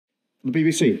The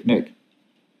BBC, Nick.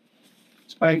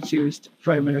 Thank you,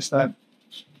 Prime Minister.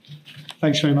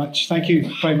 Thanks very much. Thank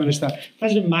you, Prime Minister.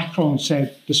 President Macron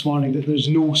said this morning that there's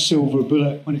no silver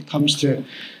bullet when it comes to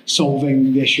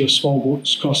solving the issue of small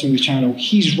boats crossing the Channel.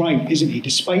 He's right, isn't he?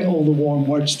 Despite all the warm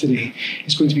words today,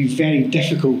 it's going to be very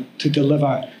difficult to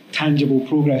deliver tangible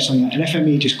progress on that. And if I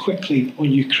may, just quickly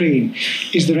on Ukraine,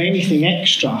 is there anything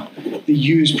extra that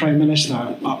you as Prime Minister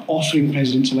are offering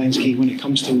President Zelensky when it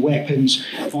comes to weapons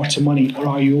or to money, or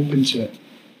are you open to it?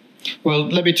 Well,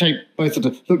 let me take both of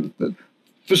them. Look,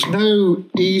 there's no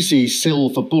easy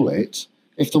silver bullet.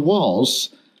 If there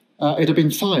was, it had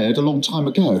been fired a long time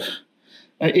ago.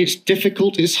 It's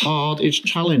difficult, it's hard, it's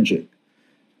challenging.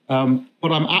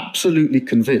 But I'm absolutely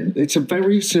convinced it's a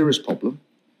very serious problem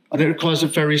and it requires a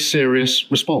very serious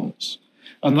response.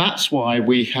 And that's why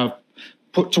we have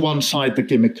put to one side the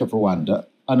gimmick of Rwanda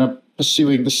and are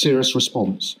pursuing the serious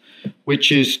response,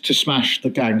 which is to smash the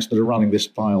gangs that are running this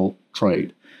vile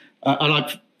trade. And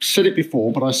I've said it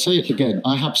before, but I say it again.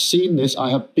 I have seen this.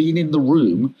 I have been in the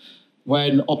room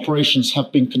when operations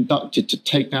have been conducted to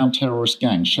take down terrorist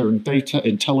gangs, sharing data,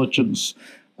 intelligence,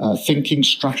 thinking,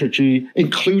 strategy,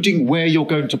 including where you're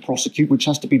going to prosecute, which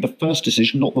has to be the first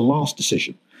decision, not the last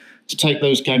decision, to take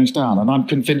those gangs down. And I'm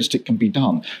convinced it can be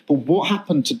done. But what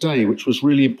happened today, which was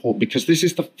really important, because this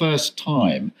is the first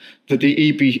time that the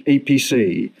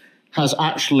EPC has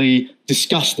actually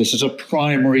discussed this as a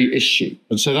primary issue.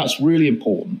 And so that's really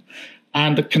important.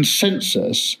 And the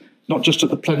consensus, not just at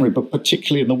the plenary, but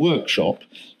particularly in the workshop,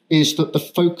 is that the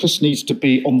focus needs to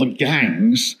be on the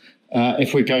gangs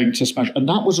if we're going to smash. And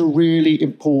that was a really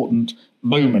important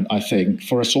moment, I think,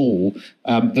 for us all.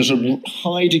 There's a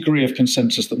high degree of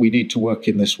consensus that we need to work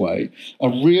in this way, a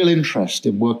real interest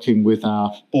in working with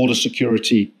our Border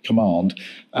Security Command,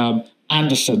 and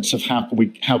a sense of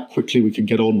how quickly we can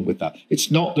get on with that.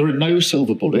 There are no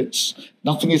silver bullets.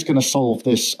 Nothing is going to solve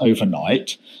this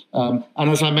overnight. And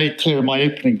as I made clear in my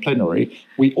opening plenary,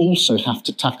 we also have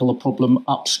to tackle a problem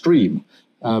upstream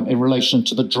in relation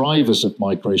to the drivers of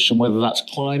migration, whether that's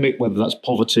climate, whether that's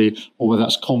poverty, or whether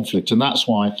that's conflict. And that's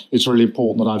why it's really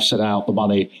important that I've set out the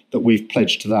money that we've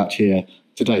pledged to that here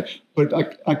today. But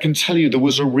I can tell you there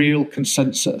was a real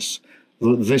consensus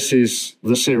that this is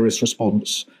the serious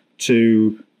response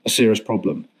to a serious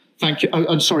problem. Thank you.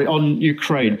 I'm sorry, on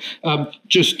Ukraine,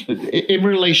 just in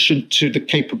relation to the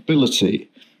capability,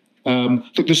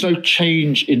 look, there's no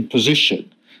change in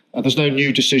position. There's no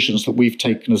new decisions that we've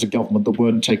taken as a government that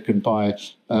weren't taken by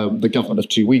the government of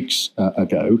 2 weeks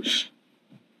ago.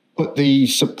 But the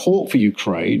support for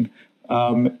Ukraine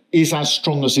is as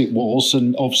strong as it was,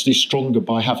 and obviously stronger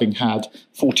by having had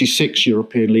 46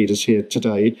 European leaders here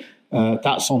today.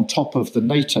 That's on top of the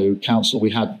NATO Council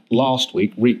we had last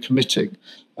week recommitting.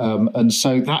 And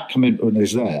so that commitment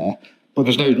is there, but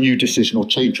there's no new decision or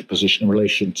change of position in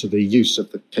relation to the use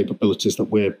of the capabilities that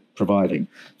we're providing.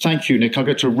 Thank you, Nick. I'll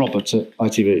go to Robert at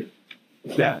ITV.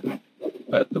 Yeah,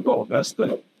 the ball, that's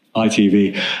the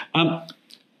ITV.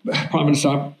 Prime Minister,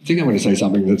 I think I'm going to say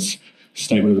something that's a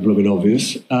statement of the blooming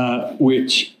obvious,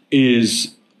 which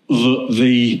is that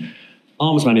the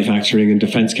arms manufacturing and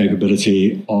defence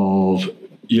capability of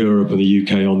Europe and the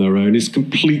UK on their own is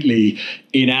completely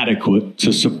inadequate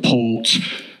to support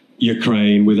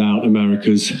Ukraine without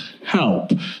America's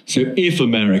help. So if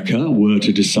America were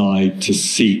to decide to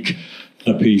seek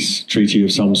a peace treaty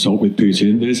of some sort with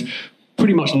Putin, there's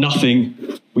pretty much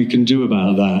nothing we can do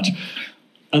about that.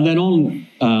 And then on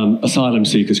asylum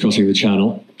seekers crossing the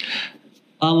Channel,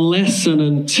 unless and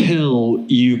until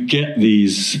you get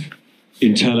these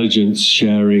intelligence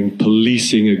sharing,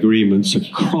 policing agreements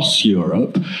across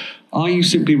Europe, are you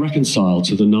simply reconciled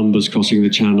to the numbers crossing the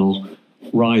Channel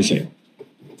rising?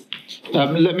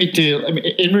 Let me deal,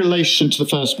 in relation to the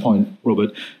first point,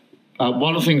 Robert,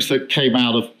 one of the things that came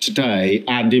out of today,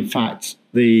 and in fact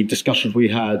the discussions we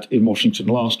had in Washington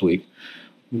last week,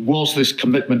 was this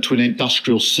commitment to an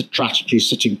industrial strategy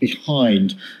sitting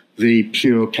behind the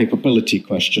pure capability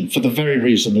question for the very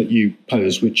reason that you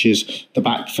pose, which is the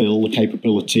backfill, the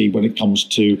capability when it comes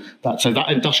to that. So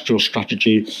that industrial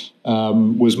strategy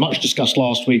was much discussed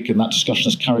last week, and that discussion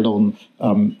has carried on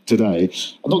today.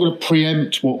 I'm not going to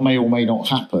preempt what may or may not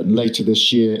happen later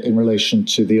this year in relation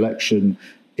to the election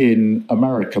in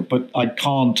America, but I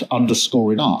can't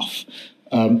underscore enough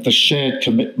the shared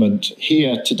commitment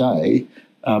here today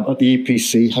at the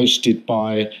EPC, hosted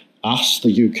by us, the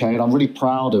UK, and I'm really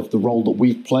proud of the role that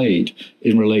we've played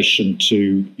in relation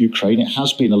to Ukraine. It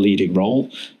has been a leading role,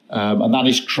 and that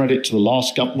is credit to the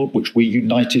last government, which we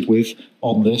united with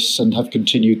on this and have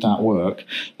continued that work.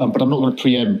 But I'm not going to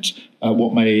preempt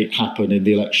what may happen in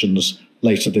the elections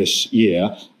later this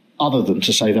year. other than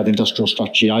to say that industrial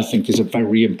strategy, I think, is a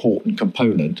very important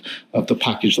component of the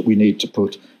package that we need to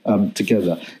put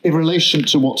together. In relation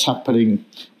to what's happening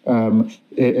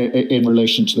in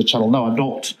relation to the Channel, no, I'm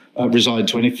not resigned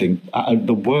to anything.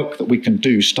 The work that we can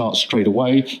do starts straight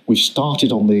away. We've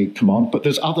started on the command, but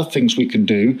there's other things we can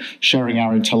do, sharing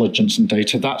our intelligence and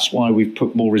data. That's why we've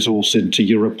put more resource into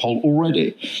Europol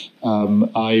already.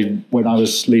 When I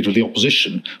was leader of the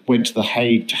opposition, went to The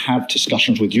Hague to have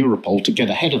discussions with Europol to get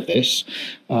ahead of this,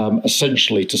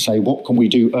 essentially to say, what can we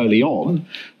do early on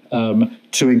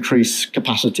to increase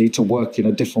capacity to work in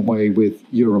a different way with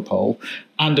Europol?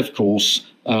 And of course,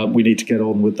 we need to get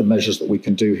on with the measures that we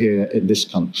can do here in this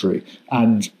country.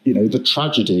 And, the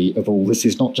tragedy of all this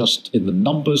is not just in the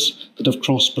numbers that have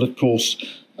crossed, but of course,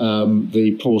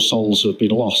 the poor souls who have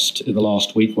been lost in the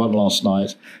last week, one last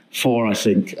night, 4, I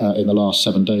think, in the last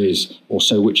 7 days or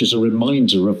so, which is a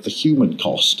reminder of the human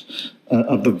cost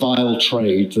of the vile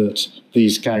trade that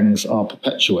these gangs are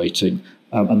perpetuating.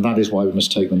 And that is why we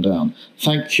must take them down.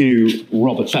 Thank you,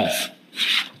 Robert. Beth.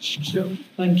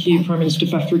 Thank you, Prime Minister.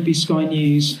 Beth Rigby, Sky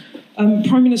News.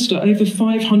 Prime Minister, over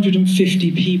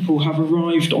 550 people have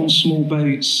arrived on small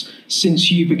boats since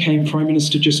you became Prime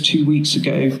Minister just 2 weeks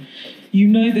ago. You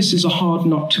know this is a hard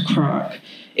nut to crack.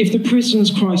 If the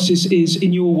prisons crisis is,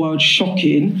 in your words,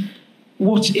 shocking,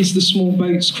 what is the small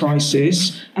boats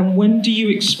crisis? And when do you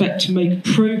expect to make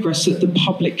progress that the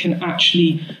public can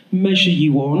actually measure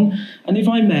you on? And if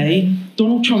I may,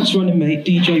 Donald Trump's running mate,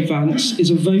 DJ Vance,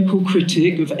 is a vocal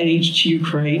critic of aid to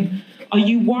Ukraine. Are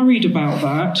you worried about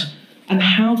that? And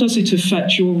how does it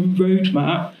affect your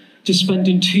roadmap to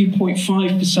spending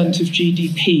 2.5% of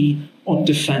GDP on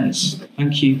defence?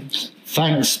 Thank you.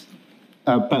 Thanks.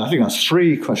 But I think that's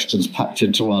 3 questions packed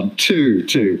into one. Two.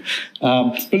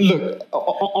 But look,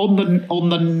 on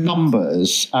the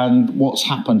numbers and what's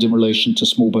happened in relation to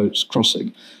small boats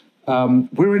crossing,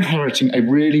 we're inheriting a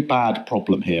really bad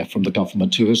problem here from the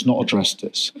government, who has not addressed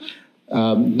this.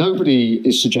 Nobody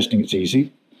is suggesting it's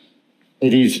easy.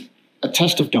 It is a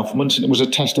test of government, and it was a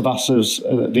test of us as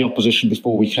the opposition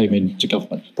before we came into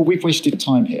government. But we've wasted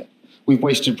time here. We've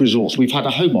wasted resource. We've had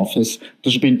a Home Office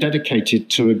that has been dedicated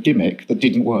to a gimmick that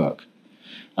didn't work.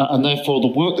 And therefore, the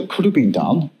work that could have been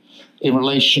done in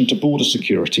relation to border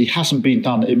security hasn't been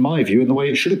done, in my view, in the way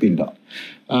it should have been done.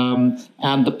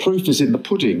 And the proof is in the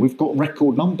pudding. We've got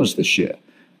record numbers this year.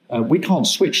 We can't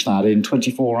switch that in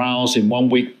 24 hours, in 1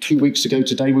 week. 2 weeks ago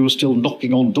today, we were still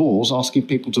knocking on doors asking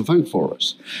people to vote for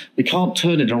us. We can't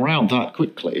turn it around that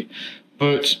quickly.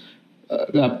 But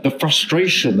the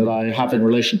frustration that I have in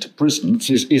relation to prisons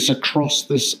is across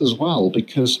this as well,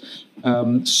 because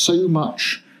so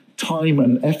much time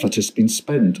and effort has been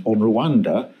spent on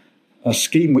Rwanda, a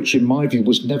scheme which, in my view,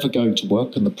 was never going to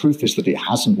work, and the proof is that it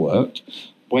hasn't worked,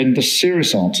 when the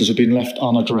serious answers have been left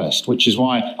unaddressed, which is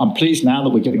why I'm pleased now that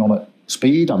we're getting on at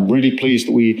speed. I'm really pleased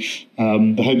that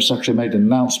the Home Secretary made an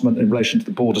announcement in relation to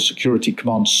the Border Security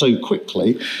Command so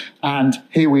quickly, and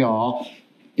here we are,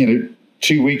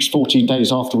 2 weeks, 14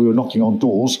 days after we were knocking on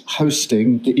doors,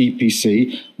 hosting the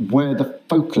EPC, where the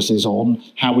focus is on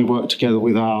how we work together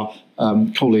with our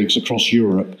colleagues across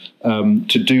Europe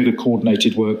to do the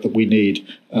coordinated work that we need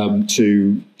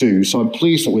to do. So I'm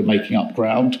pleased that we're making up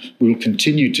ground. We will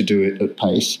continue to do it at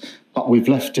pace, but we've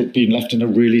been left in a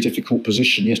really difficult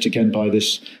position yet again by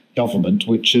this government,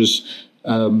 which is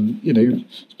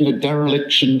it's been a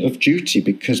dereliction of duty,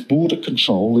 because border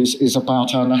control is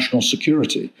about our national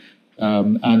security.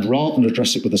 And rather than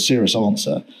address it with a serious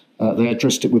answer, they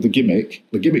addressed it with a gimmick.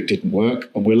 The gimmick didn't work,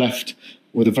 and we're left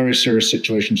with a very serious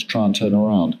situation to try and turn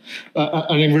around.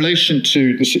 And in relation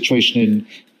to the situation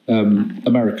in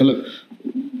America, look,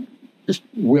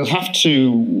 we'll have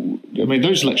to,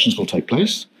 those elections will take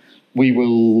place. It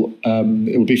will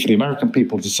be for the American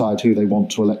people to decide who they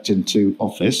want to elect into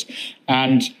office.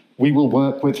 And we will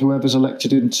work with whoever's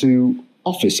elected into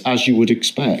office, as you would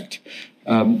expect.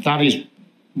 That is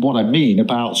what I mean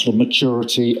about sort of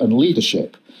maturity and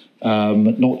leadership,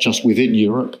 not just within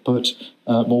Europe, but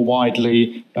more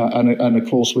widely, and of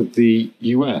course with the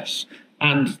US.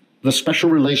 And the special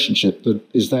relationship that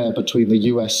is there between the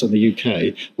US and the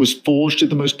UK was forged in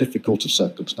the most difficult of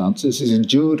circumstances. It's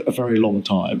endured a very long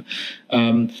time,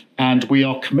 and we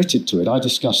are committed to it. I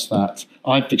discussed that.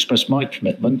 I've expressed my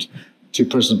commitment to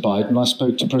President Biden. I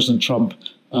spoke to President Trump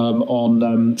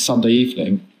on Sunday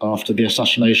evening after the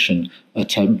assassination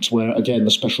attempt, where, again,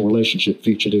 the special relationship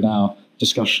featured in our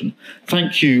discussion.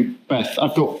 Thank you, Beth.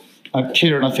 I've got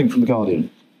Kieran, I think, from The Guardian.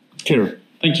 Kieran.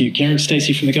 Thank you. Kieran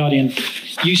Stacey from The Guardian.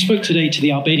 You spoke today to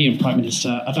the Albanian Prime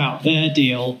Minister about their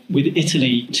deal with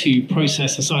Italy to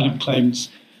process asylum claims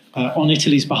on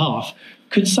Italy's behalf.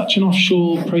 Could such an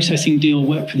offshore processing deal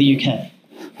work for the UK?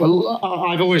 Well,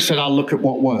 I've always said I'll look at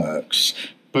what works,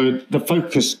 but the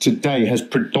focus today has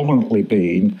predominantly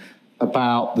been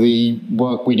about the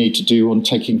work we need to do on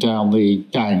taking down the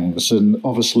gangs. And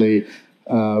obviously,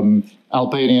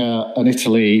 Albania and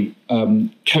Italy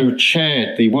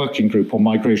co-chaired the working group on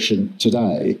migration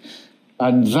today.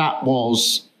 And that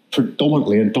was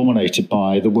predominantly and dominated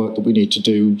by the work that we need to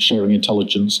do, sharing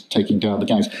intelligence, taking down the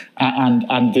gangs,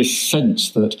 and this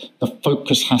sense that the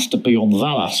focus has to be on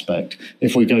that aspect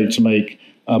if we're going to make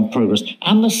progress.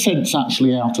 And the sense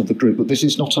actually out of the group that this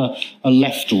is not a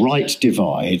left-right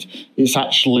divide, it's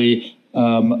actually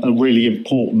a really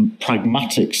important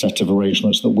pragmatic set of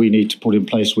arrangements that we need to put in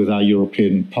place with our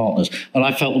European partners. And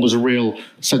I felt there was a real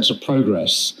sense of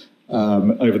progress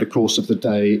over the course of the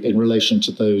day in relation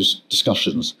to those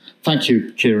discussions. Thank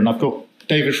you, Kieran. I've got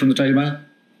David from the Daily Mail.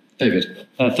 David.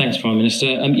 Thanks, Prime Minister.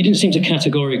 You didn't seem to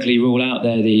categorically rule out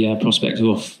there the prospect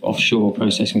of offshore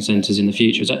processing centres in the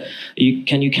future.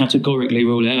 Can you categorically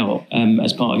rule it out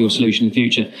as part of your solution in the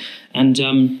future? And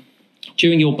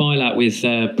during your bilat with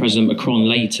President Macron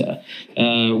later,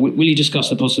 will you discuss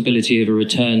the possibility of a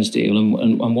returns deal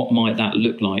and what might that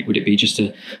look like? Would it be just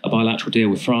a bilateral deal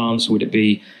with France, or would it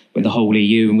be with the whole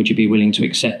EU, and would you be willing to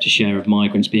accept a share of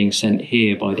migrants being sent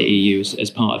here by the EU as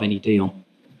part of any deal?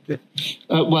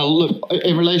 Well, look,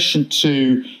 in relation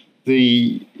to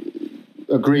the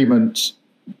agreement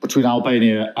between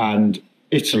Albania and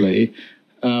Italy,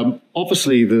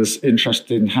 obviously there's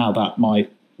interest in how that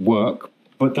might work,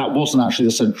 but that wasn't actually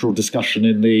the central discussion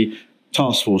in the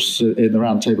task force, in the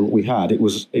round table that we had. It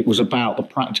was about the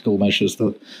practical measures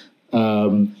that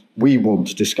we want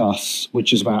to discuss,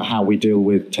 which is about how we deal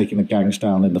with taking the gangs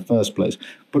down in the first place.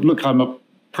 But look, I'm a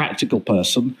practical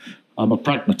person. I'm a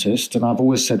pragmatist, and I've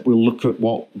always said we'll look at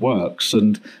what works,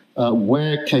 and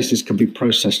where cases can be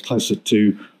processed closer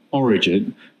to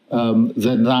origin,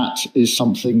 then that is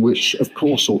something which, of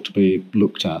course, ought to be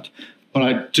looked at.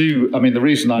 But the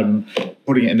reason I'm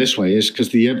putting it in this way is because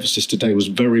the emphasis today was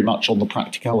very much on the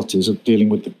practicalities of dealing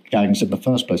with the gangs in the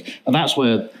first place. And that's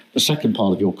where the second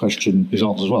part of your question is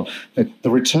answered as well. The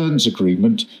returns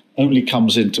agreement only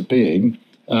comes into being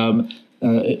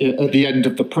at the end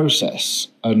of the process.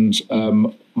 And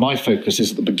my focus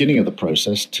is at the beginning of the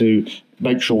process to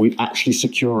make sure we actually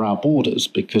secure our borders,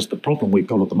 because the problem we've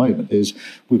got at the moment is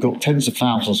we've got tens of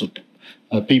thousands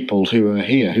of people who are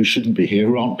here who shouldn't be here,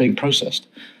 who aren't being processed.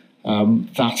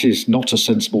 That is not a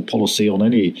sensible policy on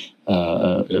any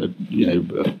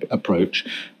approach.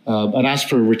 And as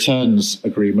for a returns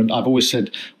agreement, I've always said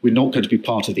we're not going to be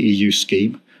part of the EU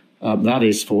scheme. That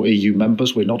is for EU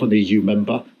members. We're not an EU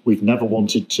member. We've never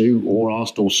wanted to or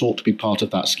asked or sought to be part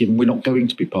of that scheme. We're not going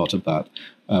to be part of that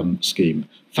scheme.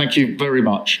 Thank you very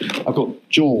much. I've got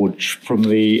George from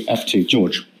the FT.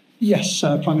 George. Yes,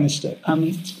 Prime Minister.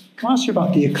 Can I ask you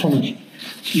about the economy?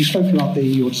 You spoke about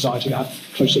your desire to have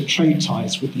closer trade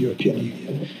ties with the European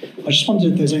Union. I just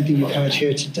wondered if there's anything you've heard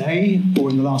here today or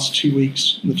in the last 2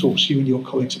 weeks in the talks you and your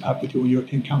colleagues have had with your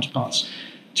European counterparts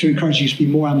to encourage you to be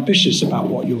more ambitious about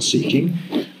what you're seeking,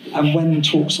 and when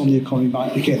talks on the economy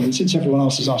might begin. And since everyone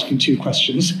else is asking two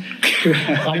questions...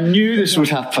 I knew this would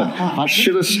happen. I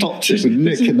should have stopped it with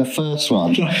Nick in the first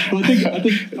one. Well, I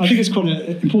think it's quite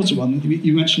an important one.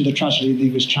 You mentioned the tragedy in the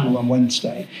English Channel on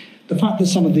Wednesday. The fact that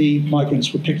some of the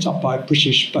migrants were picked up by a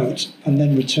British boat and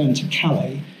then returned to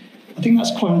Calais, I think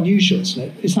that's quite unusual, isn't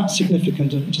it? Is that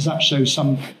significant, and does that show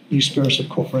some new spirit of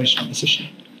cooperation on this issue?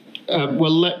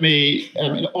 Well, on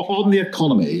the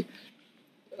economy,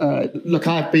 look,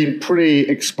 I've been pretty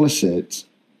explicit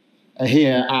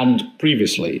here and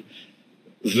previously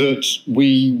that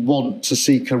we want to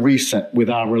seek a reset with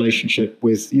our relationship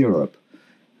with Europe.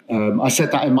 I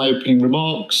said that in my opening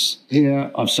remarks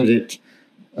here. I've said it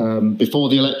before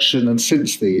the election and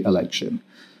since the election.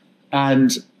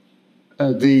 And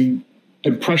the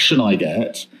impression I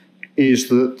get is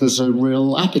that there's a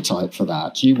real appetite for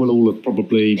that. You will all have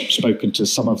probably spoken to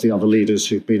some of the other leaders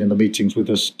who've been in the meetings with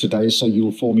us today, so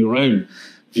you'll form your own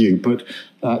view. But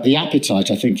the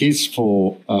appetite, I think, is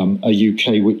for a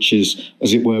UK which is,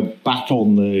 as it were, back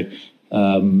on the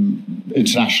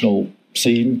international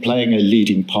scene, playing a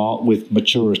leading part with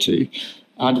maturity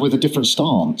and with a different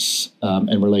stance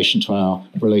in relation to our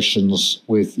relations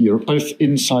with Europe, both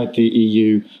inside the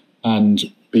EU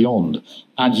and beyond.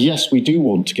 And yes, we do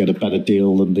want to get a better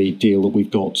deal than the deal that we've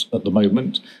got at the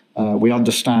moment. We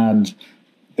understand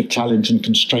the challenge and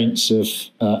constraints of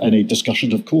any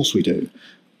discussions, of course we do.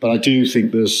 But I do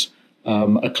think there's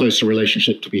a closer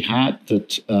relationship to be had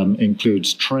that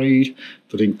includes trade,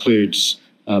 that includes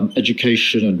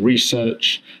education and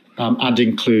research, and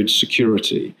includes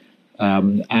security.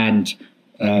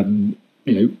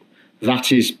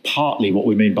 That is partly what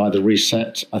we mean by the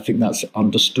reset. I think that's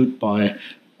understood by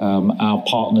our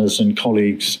partners and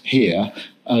colleagues here.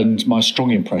 And my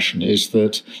strong impression is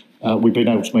that we've been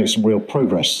able to make some real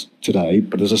progress today.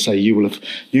 But as I say,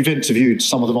 you've interviewed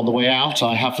some of them on the way out.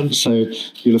 I haven't, so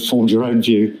you'll have formed your own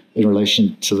view in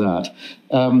relation to that.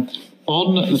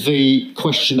 On the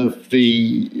question of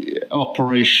the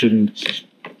operation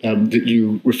that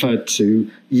you referred to,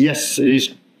 yes, it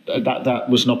is. That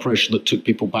was an operation that took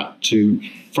people back to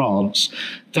France.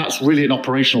 That's really an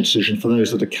operational decision for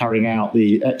those that are carrying out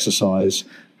the exercise,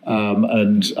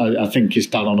 and I think is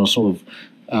done on a sort of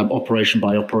operation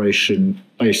by operation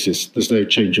basis. There's no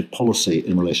change of policy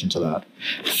in relation to that.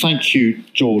 Thank you,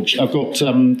 George. I've got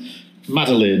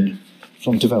Madeline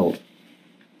from Develop,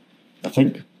 I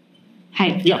think.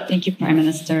 Hi. Yeah. Thank you, Prime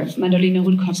Minister. Madalina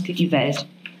Rutkowski, Die Welt.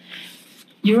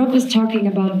 Europe is talking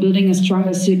about building a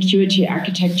stronger security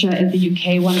architecture, and the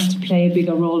UK wants to play a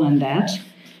bigger role in that.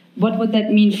 What would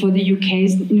that mean for the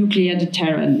UK's nuclear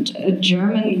deterrent? A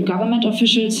German government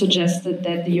official suggested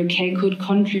that the UK could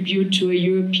contribute to a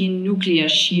European nuclear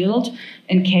shield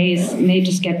in case NATO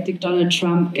skeptic Donald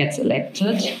Trump gets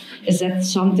elected. Is that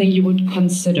something you would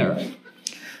consider?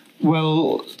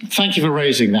 Well, thank you for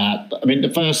raising that. I mean, the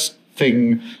first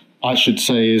thing I should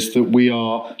say is that we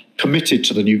are committed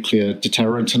to the nuclear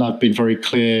deterrent, and I've been very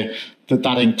clear that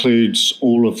that includes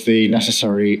all of the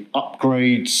necessary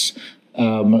upgrades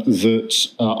that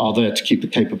are there to keep the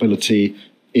capability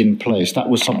in place. That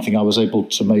was something I was able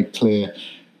to make clear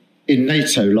in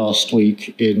NATO last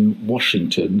week in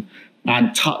Washington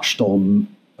and touched on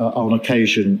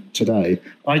occasion today.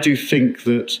 I do think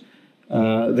that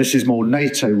this is more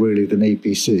NATO really than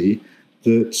EPC,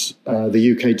 that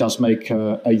the UK does make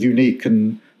a unique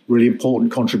and really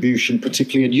important contribution,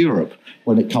 particularly in Europe,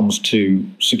 when it comes to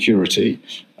security,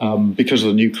 because of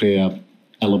the nuclear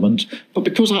element, but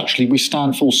because actually we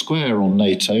stand full square on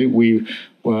NATO. We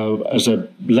were, as a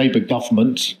Labour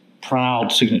government,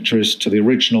 proud signatories to the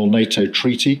original NATO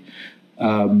treaty,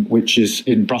 which is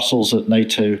in Brussels at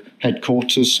NATO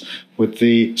headquarters, with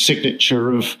the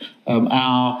signature of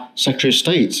our Secretary of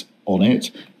State on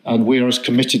it. And we are as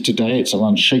committed today. It's an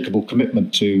unshakable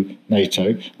commitment to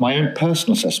NATO. My own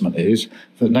personal assessment is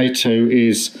that NATO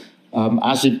is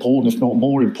as important, if not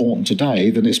more important today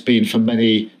than it's been for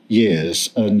many years.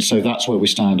 And so that's where we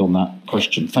stand on that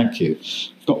question. Thank you.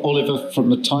 I've got Oliver from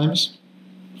the Times.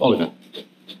 Oliver.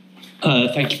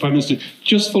 Thank you, Prime Minister.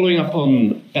 Just following up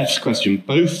on Beth's question,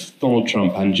 both Donald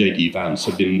Trump and J.D. Vance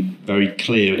have been very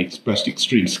clear and expressed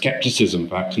extreme scepticism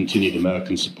about continued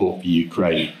American support for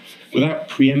Ukraine. Without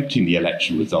preempting the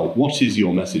election result, what is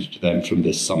your message to them from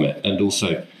this summit? And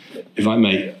also, if I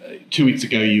may, 2 weeks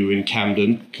ago you were in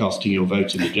Camden casting your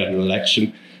vote in the general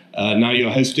election. Now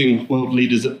you're hosting world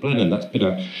leaders at Blenheim. That's been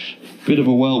a bit of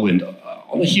a whirlwind.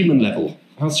 On a human level,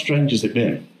 how strange has it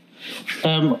been?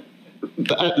 Look,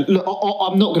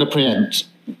 I'm not going to preempt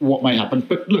what may happen,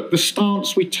 but look, the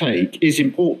stance we take is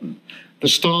important. The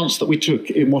stance that we took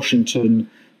in Washington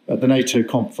at the NATO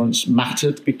conference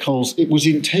mattered because it was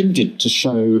intended to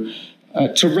show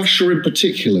to Russia in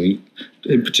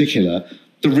particular,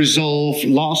 the resolve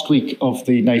last week of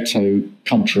the NATO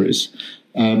countries,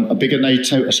 a bigger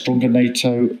NATO, a stronger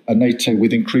NATO, a NATO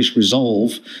with increased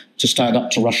resolve to stand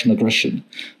up to Russian aggression.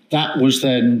 That was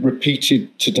then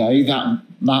repeated today. That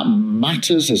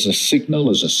matters as a signal,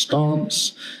 as a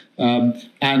stance.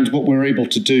 And what we're able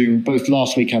to do both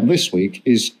last week and this week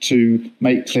is to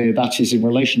make clear that is in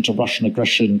relation to Russian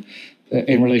aggression,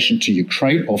 in relation to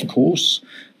Ukraine, of course,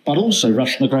 but also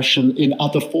Russian aggression in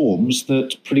other forms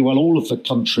that pretty well all of the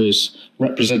countries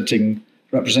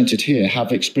represented here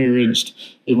have experienced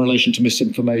in relation to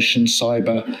misinformation,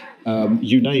 cyber,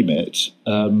 you name it,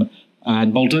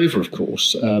 and Moldova, of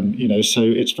course. So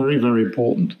it's very, very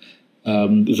important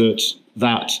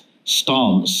that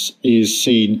stance is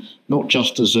seen not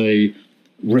just as a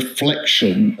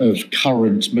reflection of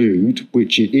current mood,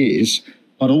 which it is,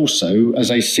 but also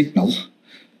as a signal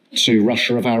to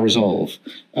Russia of our resolve.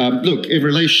 Look, in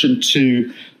relation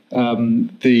to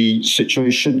the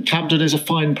situation, Camden is a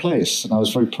fine place, and I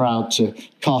was very proud to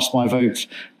cast my vote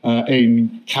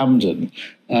in Camden.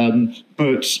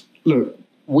 But look,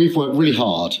 we've worked really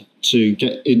hard to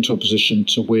get into a position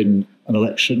to win an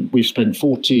election. We've spent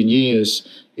 14 years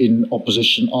in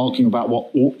opposition arguing about what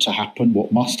ought to happen,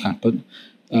 what must happen.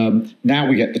 Now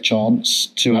we get the chance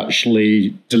to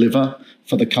actually deliver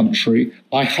for the country.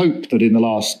 I hope that in the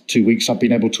last 2 weeks I've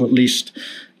been able to at least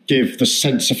give the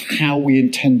sense of how we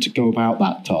intend to go about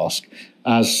that task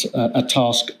as a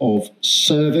task of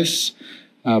service,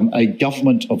 a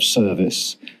government of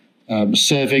service,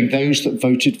 serving those that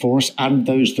voted for us and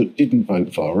those that didn't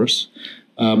vote for us,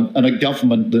 and a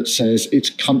government that says it's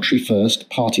country first,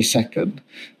 party second,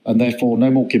 and therefore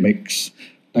no more gimmicks,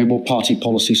 no more party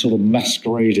policy sort of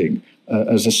masquerading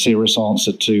as a serious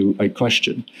answer to a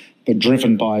question, but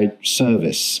driven by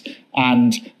service.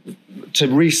 And to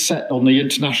reset on the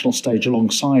international stage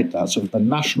alongside that, sort of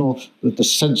the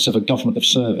sense of a government of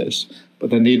service, but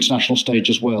then the international stage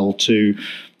as well to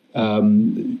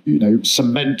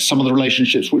cement some of the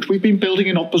relationships which we've been building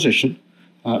in opposition.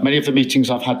 Many of the meetings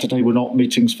I've had today were not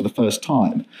meetings for the first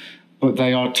time, but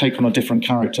they are take on a different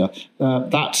character.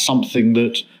 That's something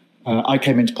that I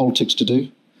came into politics to do.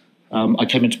 I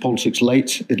came into politics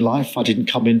late in life. I didn't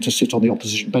come in to sit on the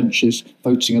opposition benches,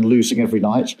 voting and losing every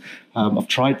night. I've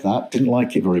tried that, didn't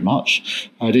like it very much.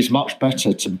 It is much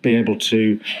better to be able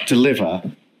to deliver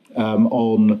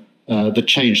on the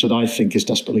change that I think is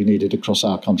desperately needed across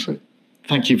our country.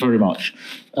 Thank you very much.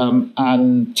 And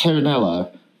Antonella.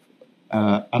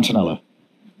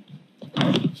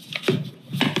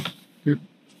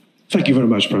 Thank you very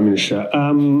much, Prime Minister.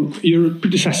 Your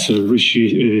predecessor,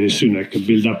 Rishi Sunak,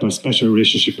 built up a special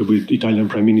relationship with Italian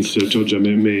Prime Minister Giorgia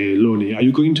Meloni. Are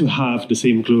you going to have the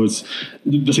same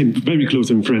very close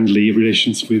and friendly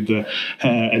relations with her,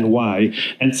 and why?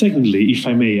 And secondly, if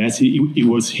I may, as he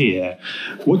was here,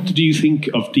 what do you think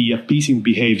of the appeasing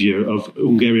behavior of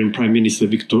Hungarian Prime Minister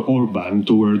Viktor Orban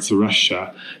towards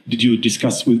Russia? Did you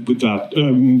discuss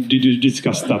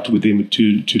that with him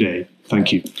today?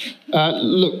 Thank you.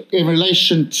 Look, in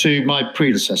relation to my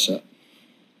predecessor,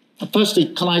 firstly,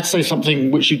 can I say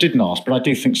something which you didn't ask, but I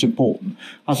do think is important?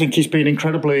 I think he's been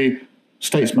incredibly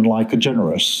statesmanlike and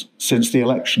generous since the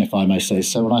election, if I may say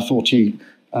so, and I thought he,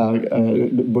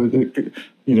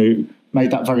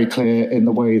 made that very clear in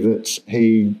the way that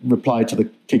he replied to the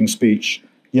King's speech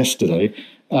yesterday.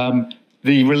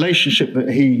 The relationship that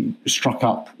he struck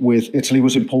up with Italy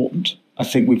was important. I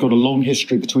think we've got a long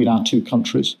history between our two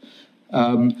countries.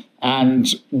 And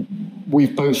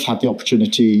we've both had the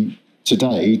opportunity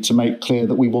today to make clear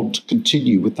that we want to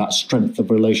continue with that strength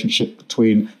of relationship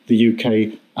between the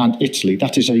UK and Italy.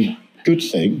 That is a good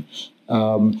thing.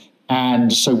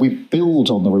 And so we build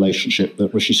on the relationship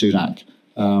that Rishi Sunak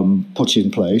put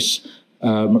in place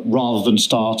rather than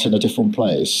start in a different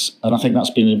place. And I think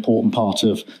that's been an important part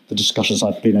of the discussions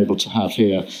I've been able to have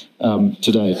here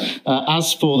today.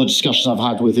 As for the discussions I've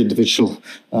had with individual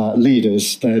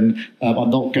leaders, then I'm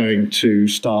not going to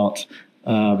start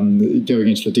going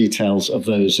into the details of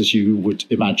those, as you would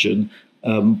imagine.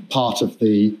 Part of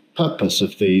the purpose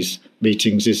of these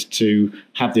meetings is to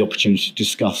have the opportunity to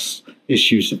discuss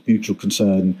issues of mutual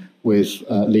concern with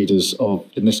leaders of,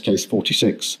 in this case,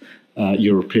 46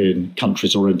 European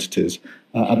countries or entities.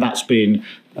 And that's been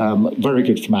very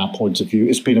good from our point of view.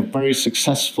 It's been a very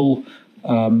successful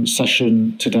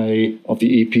session today of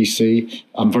the EPC.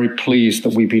 I'm very pleased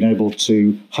that we've been able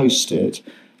to host it,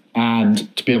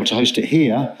 and to be able to host it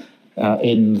here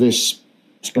in this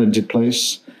splendid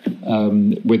place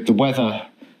with the weather,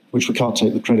 which we can't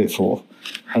take the credit for,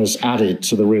 has added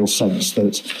to the real sense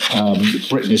that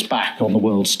Britain is back on the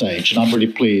world stage. And I'm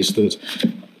really pleased that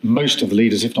most of the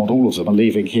leaders, if not all of them, are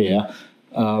leaving here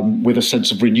with a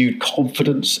sense of renewed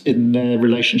confidence in their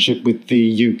relationship with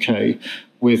the UK,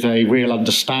 with a real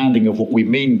understanding of what we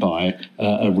mean by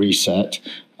a reset,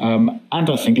 and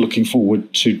I think looking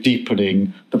forward to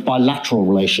deepening the bilateral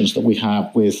relations that we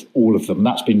have with all of them.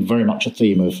 That's been very much a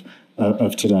theme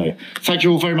of today. Thank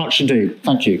you all very much indeed.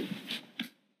 Thank you.